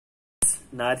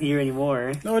Not here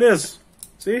anymore. No, it is.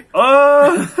 See?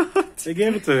 Oh! They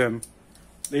gave it to him.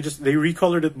 They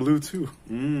recolored it blue too.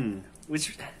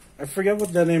 Which... I forget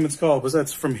what that name is called, but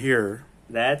that's from here.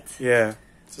 That? Yeah.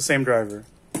 It's the same driver.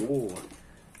 Oh.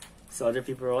 So other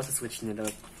people are also switching it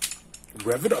up.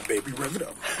 Rev it up, baby. Rev it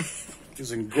up.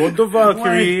 Using Gold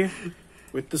Valkyrie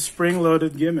with the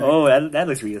spring-loaded gimmick. Oh, that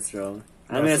looks real strong.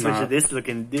 I'm gonna That's switch to not. this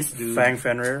looking, this dude. Fang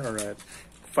Fenrir, alright.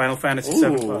 Final Fantasy VII.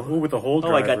 Ooh, with a hold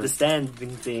driver. Oh, I got the standing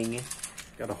thing.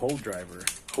 Got a hold driver.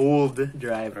 Hold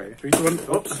driver. Right, 3, 2, 1.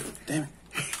 Oops. Damn it.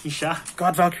 He shot.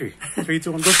 God Valkyrie. 3,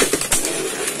 2, 1, go.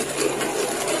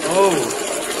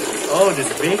 Oh, this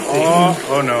big thing.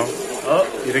 Oh no. Oh,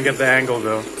 You didn't get the angle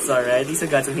though. it's alright. At least I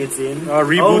got some hits in.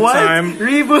 Reboot time.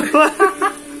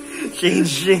 Reboot. Change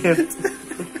shift.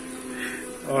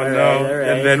 Oh Alright, no. alright.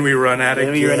 And then we run out of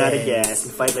gas. Then we run out of gas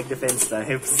and fight like defense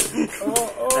types.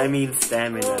 I mean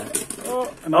stamina.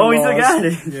 And We still got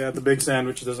it. Yeah, the big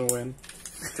sandwich doesn't win.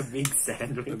 The big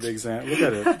sandwich. The big sandwich. Look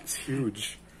at it. It's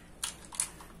huge.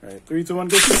 Alright, 3, 2, 1,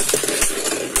 go.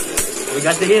 We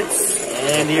got the hits.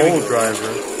 And here we Hold go.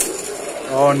 driver.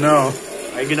 Oh no.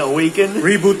 Are you gonna awaken?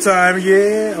 Reboot time,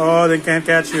 yeah. Oh, they can't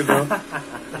catch you though.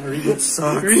 Reboot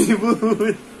sucks.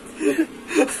 Reboot.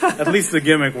 At least the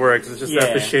gimmick works. It's just that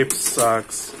Yeah. the shape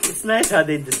sucks. It's nice how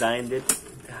they designed it.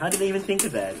 How did they even think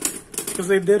of that? Because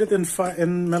they did it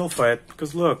in Metal Fight.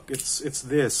 Because look, it's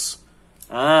this.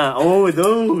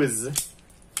 Those.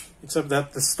 Except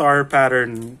that the star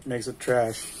pattern makes it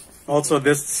trash. Also,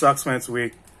 this sucks when it's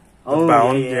weak. The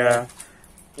bound, yeah.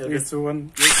 3, 2,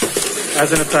 1.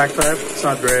 As an attack type, it's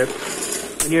not great.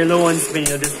 When you're low on spin,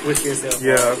 you'll just push yourself.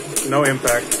 Yeah, no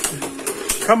impact.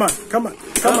 Come on, come on,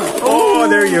 come on. Oh,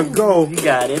 there you go. You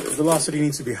got it. Velocity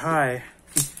needs to be high.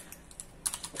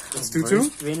 It's 2-2?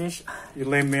 Finish. You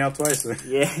lamed me out twice then.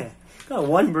 Yeah. Got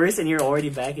one burst and you're already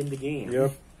back in the game.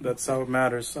 Yep, that's how it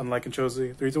matters. Unlike in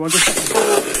Chosi. 3, 2, 1, go.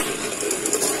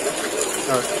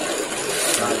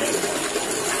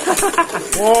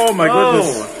 Oh my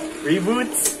goodness.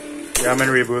 Reboots? Yeah, I'm in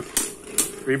reboot.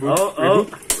 Reboot.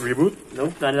 Reboot.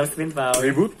 Nope, not enough spin power.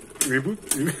 Reboot.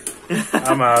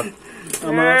 I'm out.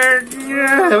 I'm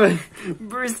out.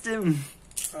 Burst him.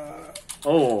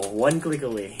 One click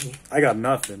away. I got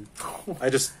nothing.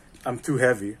 I'm too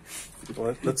heavy.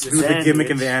 Let's do the sandwich. gimmick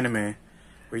in the anime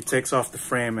where he takes off the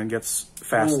frame and gets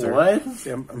faster. What?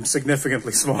 Yeah, I'm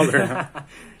significantly smaller now.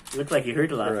 You look like you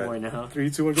hurt a lot Right. more now. 3,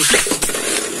 2, 1, go.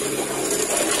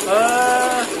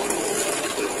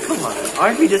 Come on.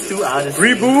 Aren't we just too out of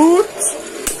sync? Reboot!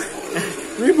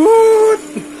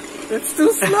 Reboot! It's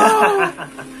too slow!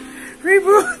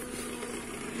 Reboot!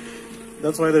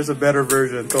 That's why there's a better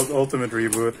version called Ultimate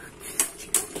Reboot.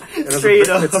 Straight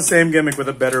up. It's the same gimmick with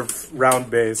a better round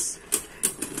base.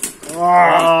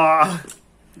 Ah.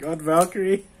 God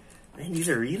Valkyrie. Man, these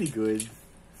are really good.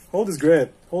 Hold is great.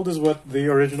 Hold is what the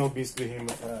original Beast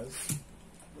Behemoth has.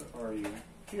 Where are you?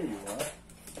 Here you are.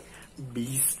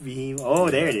 Beast Beam. Oh,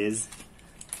 there it is.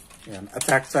 Yeah,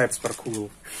 attack types are cool.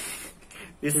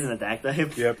 This is an attack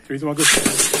type. Yep, 3, 2, 1, go.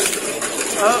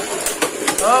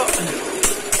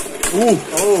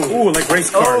 Ooh, like race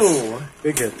cars. Oh.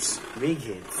 Big hits. Big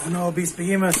hits. Oh no, Beast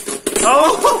Behemoth.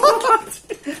 Oh!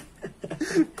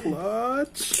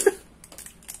 Clutch.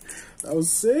 That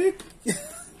was sick.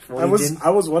 I I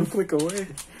was one click away.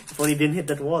 If only didn't hit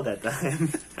that wall that time.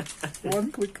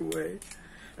 One click away.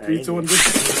 3, 2, 1, go.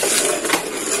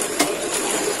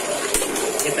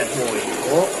 Get that boy.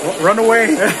 Oh, run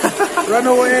away. Run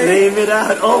away. Name it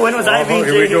out. Oh, when was I being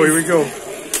Here we go, chased? here we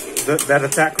go. That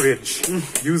attack ridge.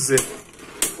 Use it.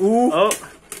 Ooh. Oh. I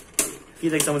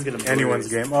feel like someone's gonna burst. Anyone's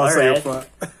game. Also, Alright.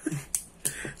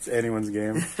 it's anyone's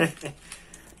game.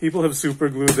 People have super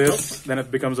glued this, then it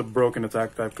becomes a broken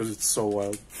attack type because it's so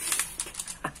wild.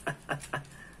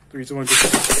 3, 2, 1, go.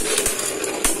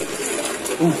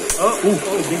 Ooh.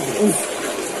 Big hit. Ooh.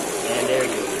 And there it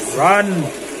goes. Run.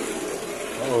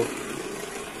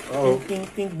 Uh-oh. Ping,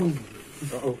 ping, ping, boom.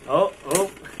 Uh-oh.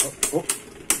 Oh.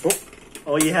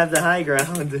 Oh, you have the high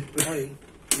ground.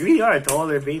 You really are a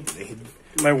taller Beyblade.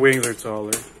 My wings are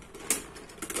taller.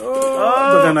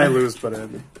 But then I lose, but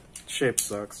shape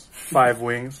sucks. 5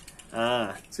 wings.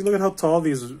 See, look at how tall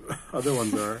these other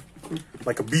ones are.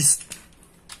 Like a beast.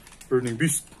 Burning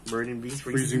beast. Burning beast.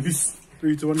 Freezing beast.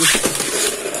 3, 2, 1, go.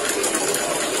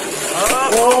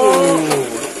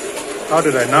 Oh! How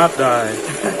did I not die?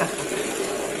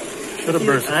 Should have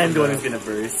burst. I'm the one who's gonna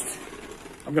burst.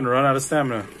 I'm gonna run out of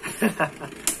stamina.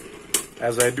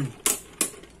 As I do.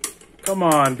 Come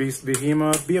on, Beast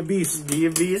Behemoth. Be a beast. Be a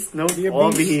beast? Nope. Be a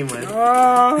All beast.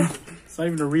 behemoth. It's not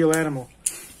even a real animal.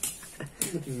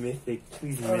 Mythic.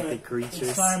 These mythic creatures.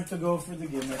 It's time to go for the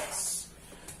gimmicks.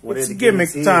 What It's are the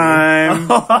gimmick games time.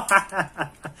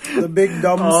 here? The big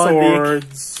dumb Oh,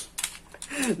 swords.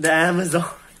 The Amazon.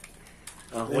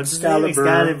 Oh, what's Excalibur. his name?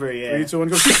 Excalibur, yeah. 3, 2, 1,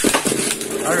 go.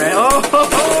 Alright.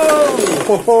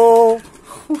 Oh!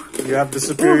 Oh, you have the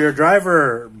superior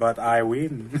driver, but I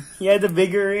win. He had the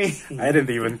bigger ring. I didn't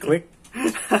even click.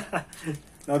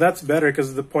 No, that's better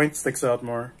because the point sticks out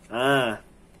more. Ah.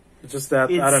 It's just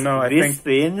that, It's I don't know, I this think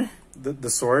thin? the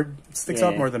sword sticks Yeah.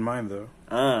 out more than mine though.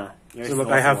 Ah. So look,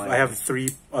 I have 3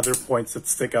 other points that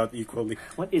stick out equally.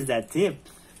 What is that tip?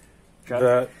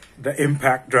 The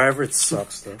impact driver, it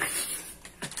sucks though.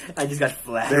 I just got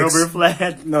flat. The Rubber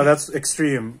flat. No, that's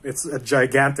extreme. It's a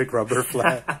gigantic rubber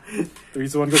flat. 3,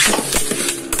 2, 1, go.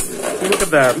 Look at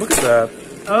that. Look at that.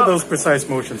 Look at those precise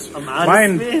motions. I'm out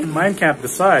of spin. Mine can't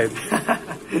decide.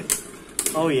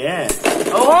 Oh, yeah.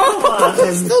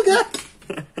 Oh! Still got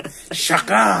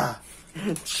Shaka!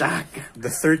 Shock. The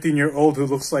 13-year-old who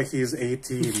looks like he's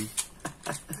 18.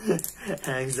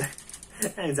 Hangs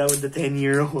out with the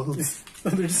 10-year-olds.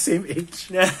 They're the same age.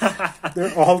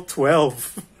 They're all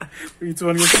 12. 3, 2,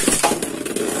 1, go.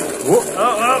 Whoa.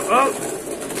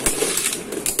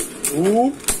 Oh!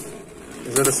 Ooh.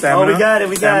 Is it a stamina? Oh, we got it.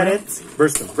 We got it.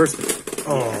 Burst him.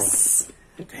 Oh. Yes.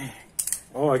 Dang.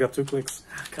 Oh, I got 2 clicks.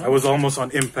 Come I was almost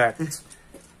on impact.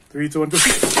 3, 2, 1, go.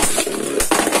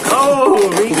 Oh!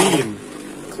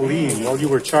 Clean. While you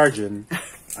were charging,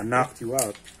 I knocked you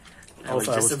out. I was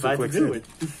just 2 about to clicks do in. it.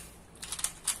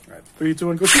 Alright, 3, 2,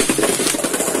 1, go.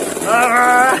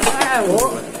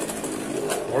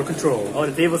 More control. Oh,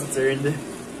 the tables are turned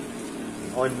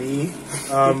on me.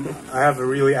 I have a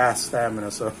really ass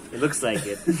stamina, so It looks like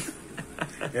it.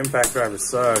 impact driver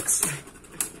sucks.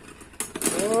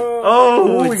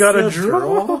 Oh, we got a it's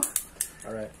draw.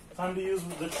 Alright, time to use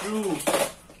the true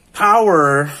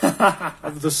power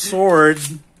of the sword.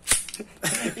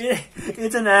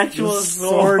 It's an actual The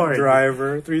sword.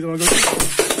 driver. 3, 2, 1, go.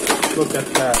 Look at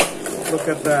that. Look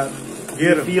at that.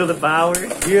 Get him. Feel the power?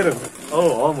 Get him.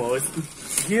 Oh,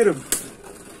 almost. Get him.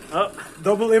 Oh,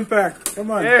 Double impact.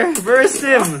 Come on. there, burst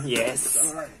him.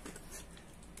 Yes.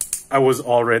 I was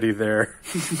already there.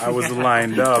 I was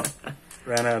lined up.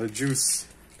 Ran out of juice.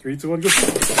 3, 2, 1, go.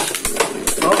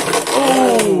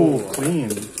 Oh, clean.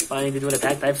 Finally did what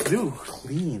attack types do.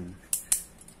 Clean.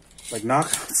 Like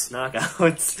knockouts.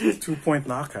 Knockouts. 2-point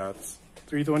knockouts.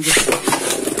 3, 2, 1, go.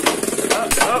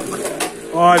 Oh.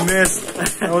 Oh, I missed.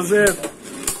 That was it.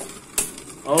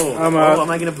 Oh, I'm out. am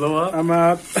I gonna blow up? I'm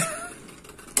out.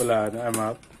 Wala na, I'm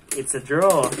out. It's a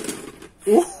draw.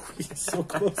 Ooh, so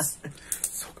close.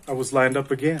 I was lined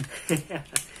up again.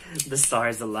 The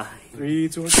stars align. 3,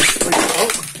 2, 1. Oh,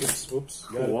 oops.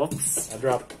 Got it. Whoops. I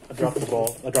dropped the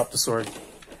ball. I dropped the sword.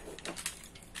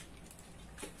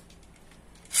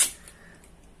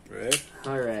 Right.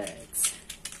 Alright.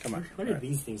 Come on. What are Alright.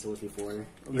 these things supposed to be for?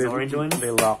 These orange ones?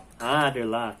 They lock. Ah, they're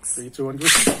locks. 3, 2, 1, go.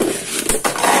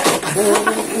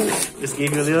 Just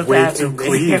gave you a little Way tap too in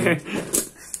clean. there.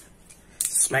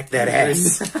 Smack that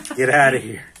ass. Get out of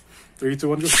here. 3, 2,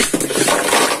 1, go.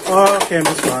 Oh, okay,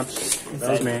 mismatch.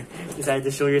 That was me. Decided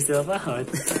to show yourself out.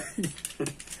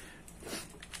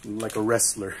 Like a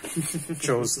wrestler.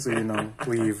 Chose to,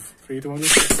 leave. 3, 2, 1, go.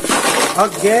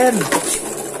 Again!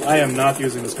 I am not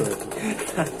using this correctly.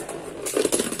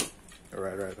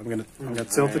 Alright. I'm gonna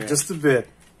tilt it just a bit.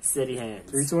 Steady hands.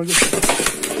 3, 2, 1, go.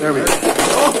 There we go.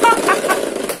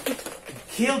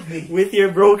 Killed me. With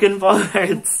your broken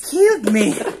parts. Killed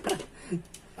me.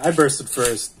 I bursted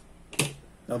first.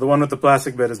 Now the one with the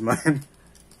plastic bed is mine.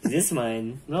 Is this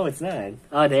mine? No, it's not.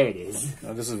 Oh, there it is.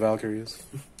 No, this is Valkyrie's.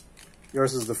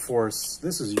 Yours is the Force.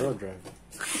 This is your driver.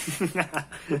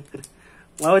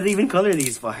 Why would they even color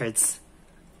these parts?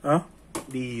 Huh?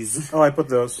 These. Oh, I put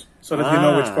those so that you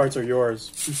know which parts are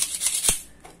yours.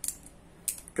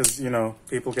 Because,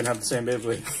 people can have the same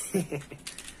Beyblade.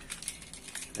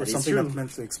 Or is something true. that's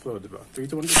meant to explode about. 3,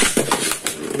 2, 1, go.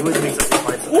 You would make some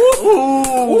parts.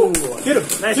 Ooh! Get him!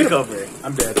 Nice Get him. recovery.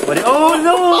 I'm dead. Oh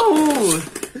no!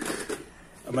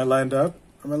 Am I lined up?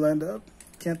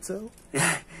 Can't tell.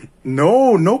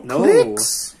 No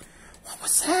clicks. What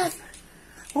was that?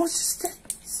 What was just that?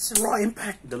 It's a raw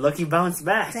impact. The lucky bounce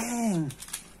back. Dang.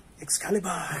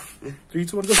 Excalibur. 3,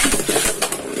 2, 1, go.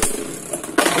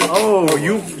 Oh,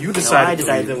 You decided. I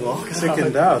decided to walk.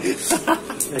 Sickened out.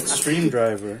 Extreme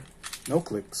driver. No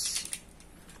clicks.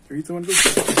 3, 2, 1, go.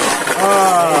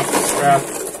 Ah, crap.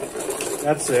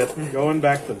 That's it. Going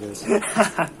back to this.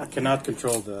 Cannot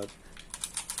control that.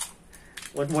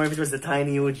 What more if it was the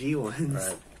tiny OG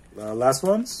ones? Alright. Last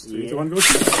ones? 3, 2, Yeah. 1, go.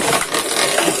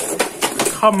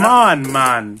 Come on,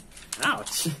 man.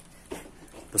 Ouch.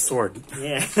 The sword.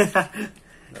 Yeah.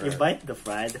 You bite the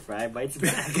fry bites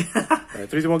back. Alright,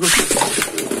 3, 2, 1, go.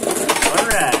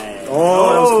 Alright.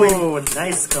 Oh, that was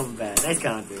nice comeback. Nice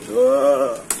counter.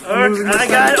 I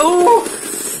got it. Oh!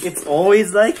 It's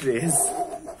always like this.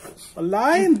 A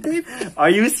lion, baby. Are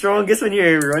you strongest when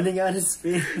you're running out of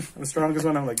speed? I'm strongest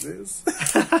when I'm like this.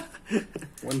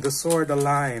 When the sword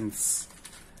aligns.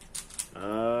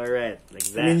 Alright, like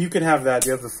that. I mean, you can have that.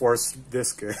 You have the force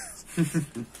disc.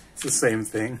 It's the same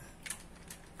thing.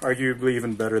 Arguably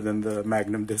even better than the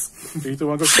Magnum disc. 3, 2,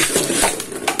 1, go.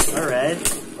 Alright.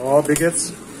 Oh, big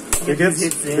hits. Big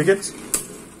hits. Big hits.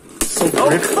 So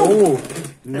grip. Oh,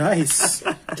 nice.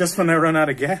 Just when I run out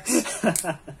of gas.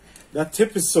 That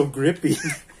tip is so grippy.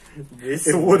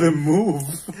 It wouldn't move.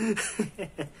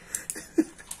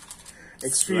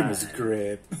 Extreme is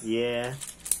great. Yeah.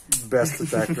 Best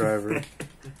attack driver.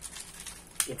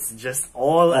 It's just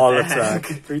all attack.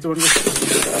 3, 2, 1, go.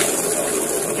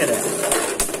 Look at that.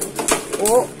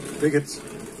 Oh, big hits.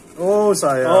 Oh,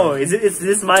 Saya. Oh, is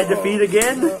this my defeat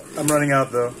again? I'm running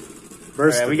out though.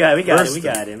 Burst. Right, we got him.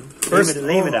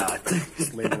 Leave it out.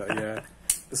 Leave it out. Yeah.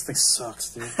 This thing sucks,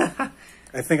 dude.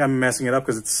 I think I'm messing it up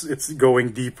because it's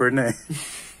going deeper now.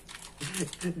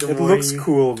 It looks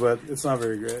cool, but it's not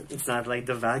very great. It's not like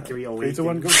the Valkyrie Awakening. 3, 2,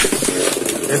 1, go.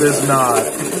 It is not.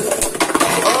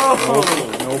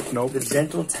 Oh! Nope. The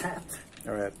gentle tap.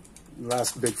 Alright.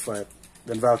 Last big fight.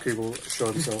 Then Valkyrie will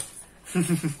show himself.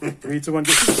 3, 2, 1,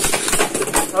 go.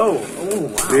 Oh,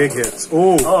 wow. Big hits.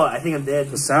 Oh, I think I'm dead.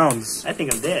 The sounds. I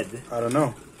think I'm dead. I don't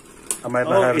know. I might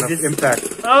not have enough impact.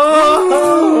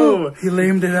 Oh! He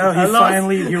lamed it out.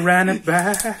 He ran it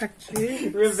back.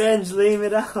 Revenge, lame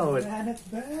it out. Ran it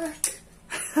back.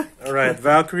 Alright,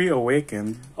 Valkyrie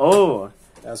Awakened. Oh.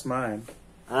 That's mine.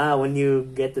 When you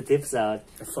get the tips out.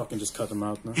 I fucking just cut them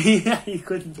out now. Yeah, you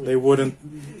couldn't. They wouldn't.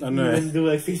 You wouldn't do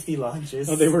like 50 launches.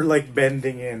 No, they were like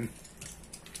bending in.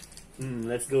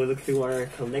 Let's go look through our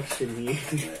collection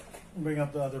here. Bring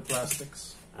up the other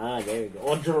plastics. There we go.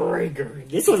 Oh, Drager.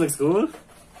 This one looks cool.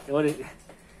 What is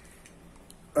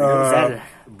that?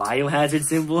 A biohazard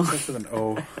symbol? Starts with an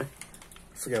O. I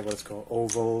forget what it's called.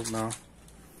 Oval. No.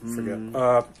 Forget.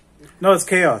 No, it's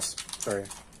Chaos. Sorry.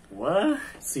 What?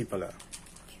 Sipala.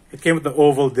 It came with the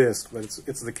oval disc, but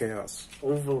it's the Chaos.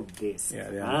 Oval disc.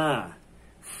 Yeah.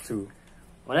 2.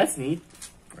 Well, that's neat.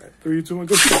 Alright, 3, 2, 1,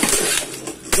 go.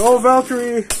 Go,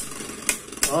 Valkyrie!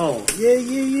 Oh. Yeah.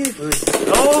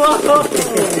 Oh!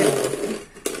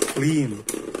 Clean.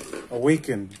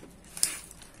 Awakened.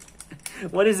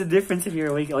 What is the difference if you're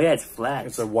awake? Oh, yeah, it's flat.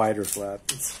 It's a wider flat.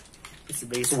 It's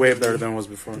basically... It's way better than it was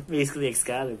before. Basically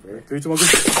Excalibur. 3, 2, 1, go.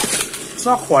 It's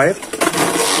not quiet.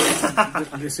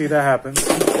 You see that happen?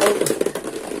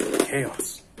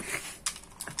 Chaos.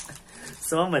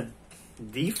 So I'm a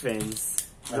defense.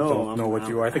 I don't know what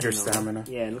you are. I think you're stamina.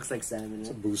 Yeah, it looks like stamina. It's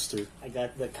a booster. I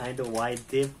got the kind of wide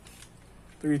tip.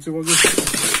 3, 2, 1, go.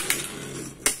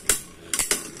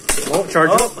 Oh,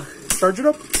 charge it up. Charge it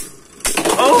up.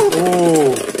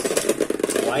 Oh!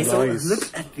 Why so? Nice.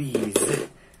 Look at these.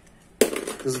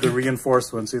 This is the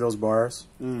reinforced one. See those bars?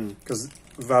 Because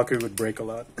Valkyrie would break a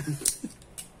lot.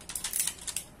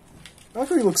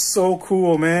 Valkyrie looks so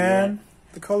cool, man.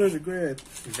 Yeah. The colors are great.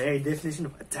 Very definition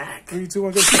of attack. 3, 2,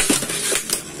 1, go.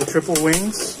 The triple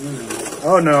wings.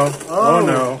 Oh no. Oh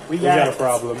no. We got a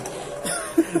problem.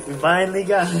 We finally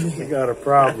got it. We got a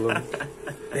problem.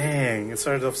 Dang, it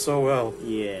started off so well.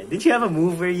 Yeah. Did you have a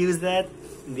move where you used that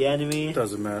in the anime? It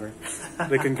doesn't matter.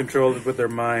 They can control it with their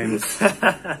minds.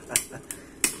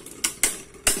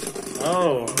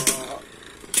 Oh.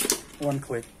 1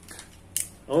 click.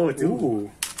 Oh, 2.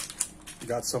 Ooh.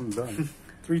 Got something done.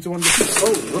 3, 2, 1, go.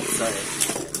 Oh, whoops, sorry.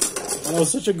 That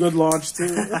was such a good launch,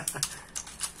 too.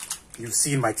 You've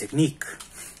seen my technique.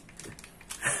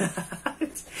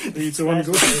 3, 2, 1,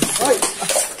 go.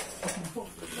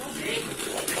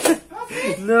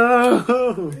 No!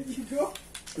 Where did you go?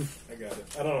 I got it.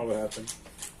 I don't know what happened.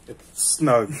 It's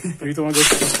snug. 3, 2, 1, go.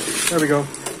 There we go.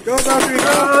 Go, Valkyrie, go!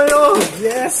 Oh,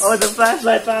 yes! Oh, the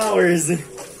flashlight powers!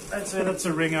 I'd say that's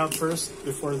a ring out first,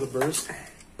 before the burst.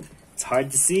 It's hard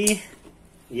to see.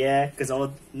 Yeah, because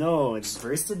it's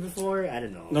bursted before? I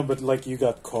don't know. No, but like you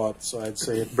got caught, so I'd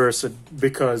say it bursted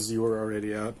because you were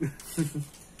already out.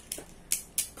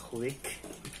 Click.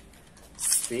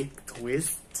 Stick.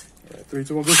 Twist. Right, 3,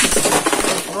 2, 1, go.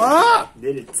 Ah!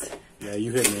 Did it. Yeah,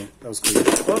 you hit me. That was cool.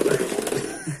 Oh.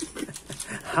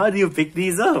 How do you pick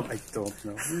these up? I don't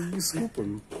know. You scoop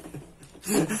them.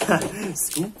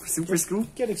 Scoop? Super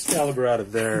scoop? Get Excalibur out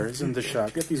of there. He's in the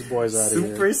shop. Get these boys out of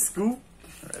here. Super scoop?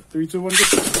 Alright, 3, 2, 1, go.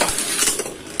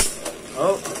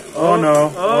 Oh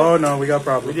no. Oh no, we got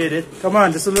problems. We did it. Come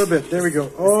on, just a little bit. There we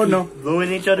go. Oh no.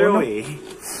 Blowing each other away.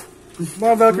 Come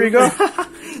on, Valkyrie, go.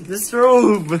 The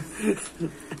strobe.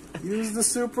 Use the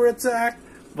super attack.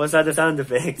 What's that the sound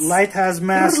effects? Light has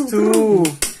mass too.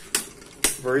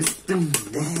 Burst. Dang,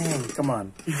 come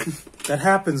on. That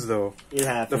happens though. It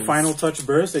happens. The final touch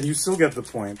burst and you still get the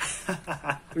point.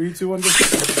 3, 2, 1, go.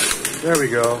 There we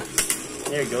go.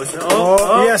 There it goes.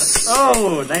 Oh, yes.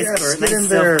 Oh, nice, Yes, nice get in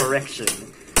there. self-correction.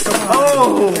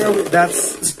 Oh,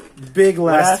 that's big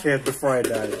last hit before I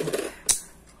died.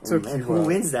 Took Man, you who out.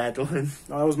 wins that one?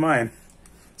 Oh, that was mine.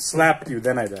 Slapped you,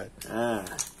 then I died. Ah.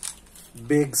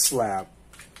 Big slap.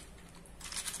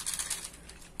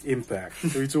 Impact.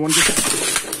 3, 2, 1,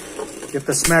 get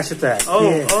the smash attack. Oh,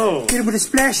 Yeah. oh. Hit him with a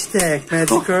splash attack,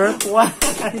 Magikarp.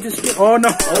 What? Oh no.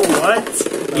 Oh,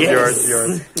 what? Yes.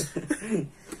 Yours.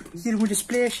 Hit him with a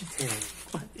splash attack.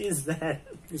 What is that?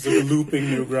 It's a looping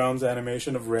Newgrounds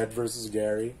animation of Red versus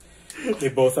Gary. They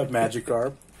both have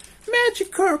Magikarp.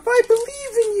 Magikarp, I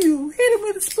believe in you. Hit him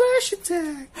with a splash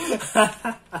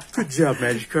attack. Good job,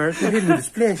 Magikarp. Hit him with a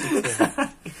splash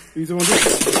attack.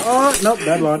 Oh, nope,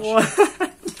 bad launch.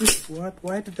 What?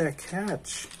 Why did that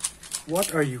catch?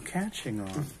 What are you catching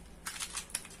on?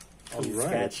 He's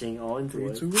Alright. catching on to 3,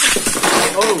 it. 2.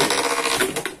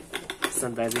 Oh!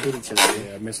 Sometimes we hit each other.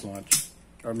 Yeah, mislaunch.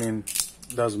 I mean,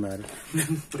 doesn't matter.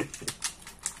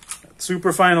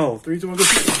 Super final. 3, 2, 1, go.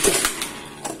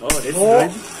 Oh, this is Oh.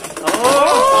 good.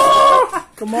 Oh!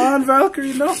 Come on,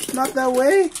 Valkyrie. No, not that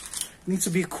way. It needs to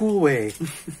be a cool way. It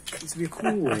needs to be a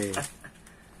cool way.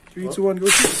 3, 2, 1, go.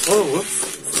 Oh,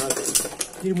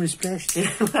 whoops. Hit him with a splash.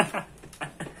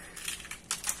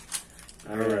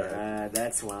 Alright,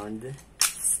 that's wound.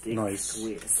 Stick Nice.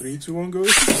 twist. 3, 2, 1, go.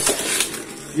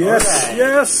 Yes, Alright.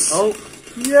 yes, Oh,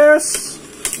 yes.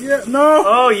 Yeah, no.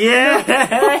 oh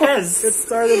yes! It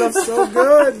started off so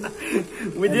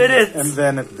good. We did it! And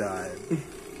then it died.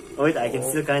 Oh wait, I can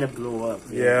still kind of blow up.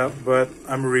 Yeah, but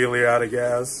I'm really out of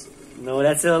gas. No,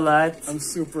 that's a lot. I'm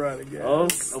super out of gas. Oh,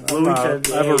 I'm blow each out.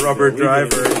 other. I have a rubber We did it.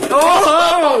 driver.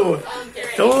 Oh!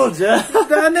 Told ya!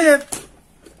 Done it!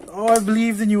 Oh, I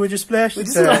believed in you with your splash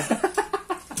attack.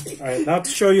 Alright, now to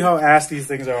show you how ass these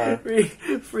things are.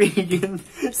 Freaking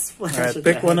splash. Alright,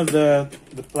 pick one of the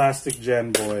plastic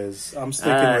gen boys. I'm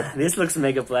sticking with... This looks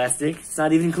mega plastic. It's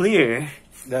not even clear.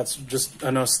 That's just,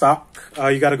 no, stock.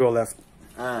 You gotta go left.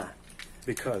 Ah,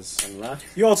 Because... unlock.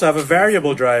 You also have a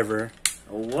variable driver,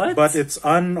 What? but it's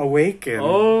unawakened.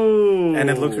 Oh! And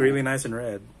it looks really nice in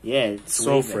red. Yeah, it's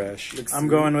So way fresh. Looks I'm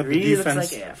going with the really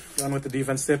defense. Looks like F. Going with the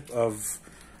defense tip of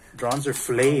Bronzer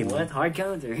Flame. What? Hard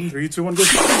counter. 3, 2, 1, go.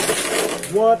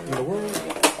 What in the world?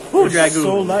 Oh, You're Dragoon.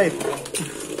 so light.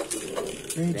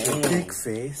 Major Damn. dick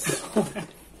face.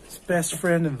 His best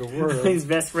friend in the world. His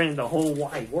best friend in the whole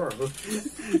wide world.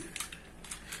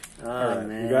 Oh, Alright,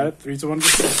 man. you got it? 3, 2, 1, go.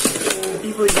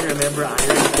 People even remember Iron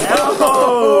Man.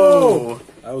 Oh!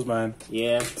 That was mine.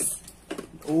 Yeah.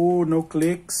 Oh, no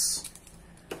clicks.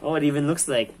 Oh, it even looks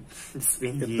like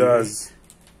spin It gear. does.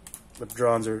 But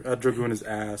Dragoon is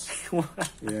ass.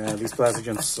 Yeah, these plastic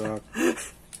gems suck.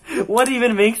 What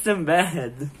even makes them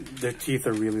bad? Their teeth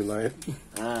are really light.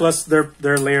 Ah. Plus, their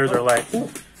layers are light.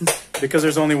 Because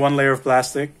there's only one layer of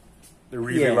plastic, they're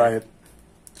really Yeah. light.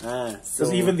 Ah, so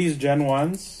Because even these Gen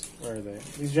 1s, where are they?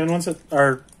 These Gen 1s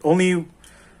are only...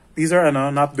 These are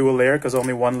not dual layer because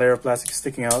only one layer of plastic is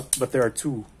sticking out, but there are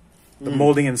two. The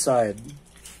molding inside.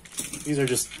 These are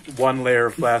just one layer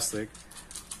of plastic.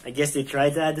 I guess they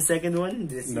tried to add the second one.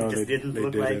 No, it just didn't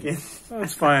look like it. Oh,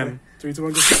 it's fine. 3, 2,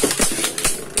 1, go.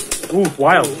 Ooh,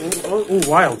 wild. Ooh,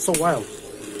 wild. So wild.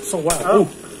 So wild. Oh.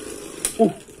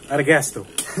 Ooh. Out of gas, though.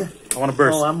 I want to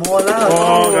burst. Oh, I'm all out.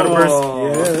 Oh, gotta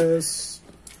burst. Yes.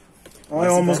 I Why's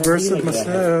it almost gotta be bursted like that?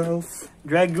 myself.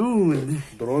 Dragoon.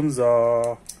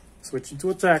 Bronza. Switching to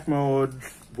attack mode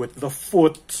with the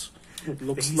foot.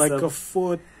 Looks Face like up. a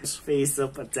foot. Face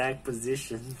up attack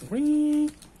position.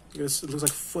 Yes, it looks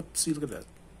like foot. See, look at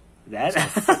that.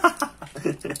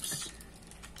 That?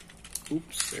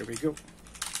 Oops, there we go.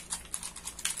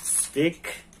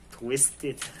 Stick. Twist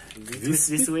it. Twist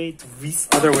this way.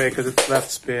 Twist. Other way, because it's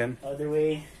left spin. Other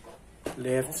way.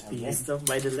 Left I spin. messed up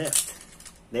by the left.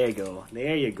 There you go.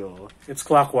 There you go. It's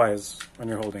clockwise when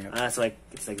you're holding it. Ah, it's like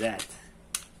that.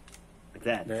 Like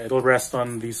that. Yeah, it'll rest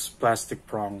on these plastic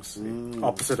prongs,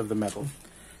 opposite of the metal.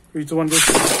 3, 2, 1, go.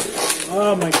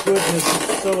 Oh my goodness,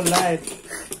 it's so light.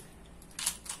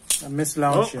 I miss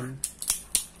launching.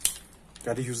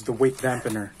 Gotta use the weight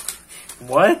dampener.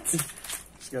 What?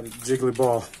 Just got a jiggly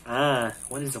ball. Ah,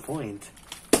 what is the point?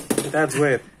 It adds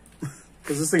weight.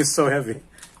 Because this thing is so heavy.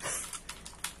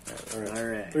 Alright.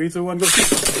 Alright. 3, 2, 1, go.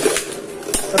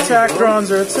 Attack,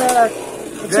 Bronzer, attack!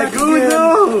 Dragoon,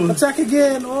 no! Attack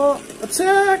again! Oh,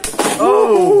 attack!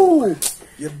 Oh!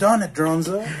 You done it,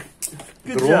 Dronza.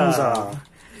 Good Dronza. job.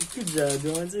 Good job,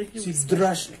 Dronza. Si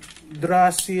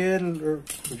Draciel, or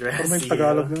ano may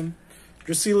Tagalog nun?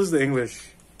 Draciel is the English.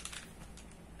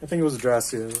 I think it was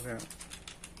Draciel, yeah.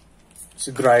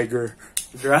 Si Dreiger.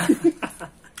 Driger.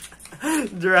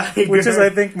 Which is, I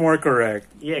think, more correct.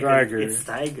 Yeah, Dreiger. it's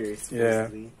tigers. Yeah.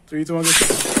 Supposedly. 3, 2, 1, go.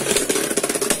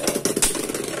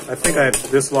 I think I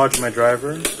dislodged my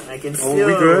driver. I can we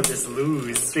still good? just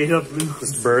lose. Straight up lose.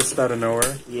 Just burst out of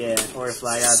nowhere. Yeah, or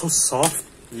fly out. So soft.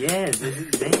 Yeah,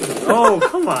 dang. Oh,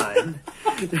 come on.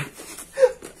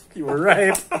 You were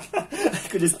right. I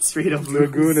could just straight up lose.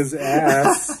 Dragoon is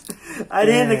ass. I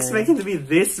didn't expect him to be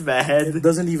this bad. It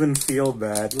doesn't even feel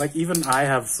bad. Like, even I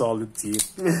have solid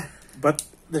teeth. But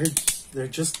they're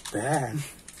just bad.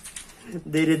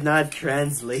 They did not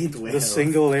translate well. The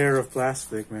single layer of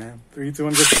plastic, man. 3, 2,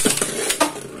 1, go.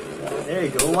 There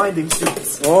you go, winding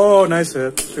shoots. Oh, nice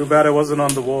hit. Too bad I wasn't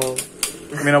on the wall.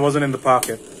 I mean, I wasn't in the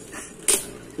pocket.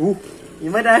 Ooh. You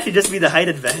might actually just be the height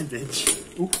advantage.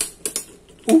 Ooh.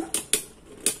 Ooh.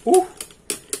 Ooh.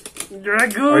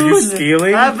 Dragoon! Are you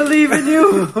stealing? I believe in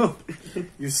you!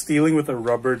 You're stealing with a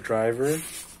rubber driver?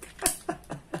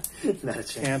 Not a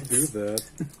chance. Can't do that.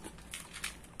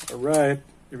 Alright.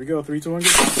 Here we go. 3, 2, 1, go.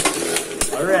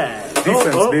 Alright.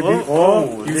 Defense, baby.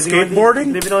 Oh, you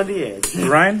skateboarding? Living on the edge.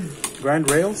 Grind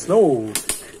rails? No.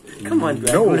 Come on,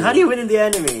 Dragoon. No. How do you win in the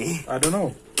anime? I don't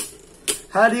know.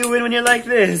 How do you win when you're like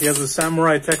this? He has a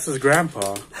samurai Texas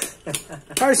grandpa.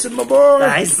 Tyson, my boy!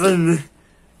 Tyson!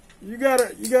 You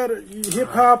hip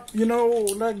hop, you know,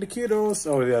 like the kiddos.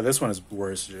 Oh yeah, this one is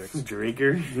worse, Jiks.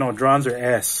 Drigger? No, Drons are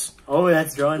S. Oh,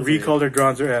 that's Drons. Recolored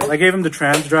Drons are S. I gave him the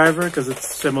trans driver because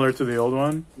it's similar to the old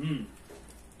one. Mm.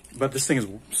 But this thing is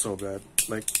so bad.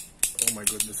 Like, oh my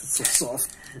goodness, it's so soft.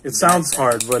 It sounds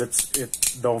hard, but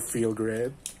it don't feel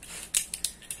great.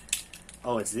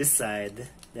 Oh, it's this side.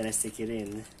 Then I stick it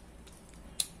in.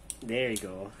 There you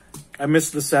go. I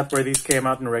missed the set where these came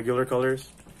out in regular colors.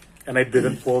 And I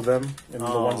didn't pull them in the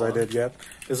ones I did get.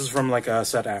 This is from like a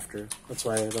set after. That's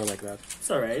why I go like that.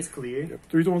 It's alright, it's clear. Yep.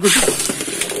 3, 2, 1, go.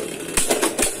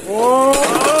 Oh!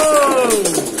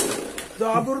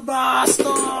 Double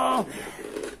basto!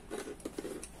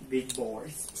 Big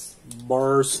burst.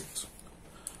 Burst.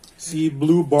 See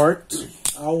Blue Bart.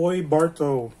 Aoy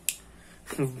Barto.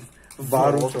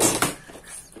 Baruto.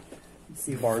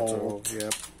 See Barto.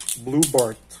 Yep. Blue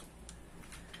Bart.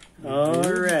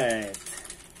 Alright.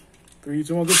 3,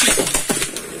 2, 1, go.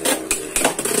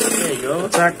 There you go.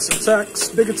 Attacks,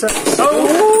 big attacks.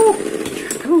 Oh!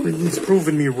 He's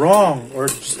proven me wrong. Or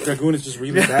just, Dragoon is just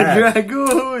really bad.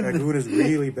 Dragoon! Dragoon is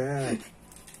really bad.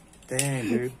 Dang,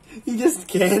 dude. He just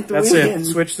can't That's win. it.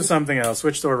 Switch to something else.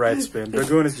 Switch to a right spin.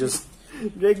 Dragoon is just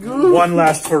Dragoon! one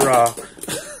last hurrah.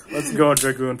 Let's go,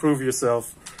 Dragoon. Prove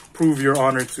yourself. Prove your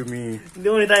honor to me. The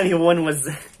only time he won was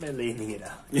by laying it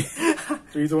out.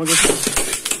 3, 2, 1, go.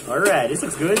 Alright, this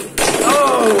looks good.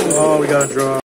 Oh, we got a draw.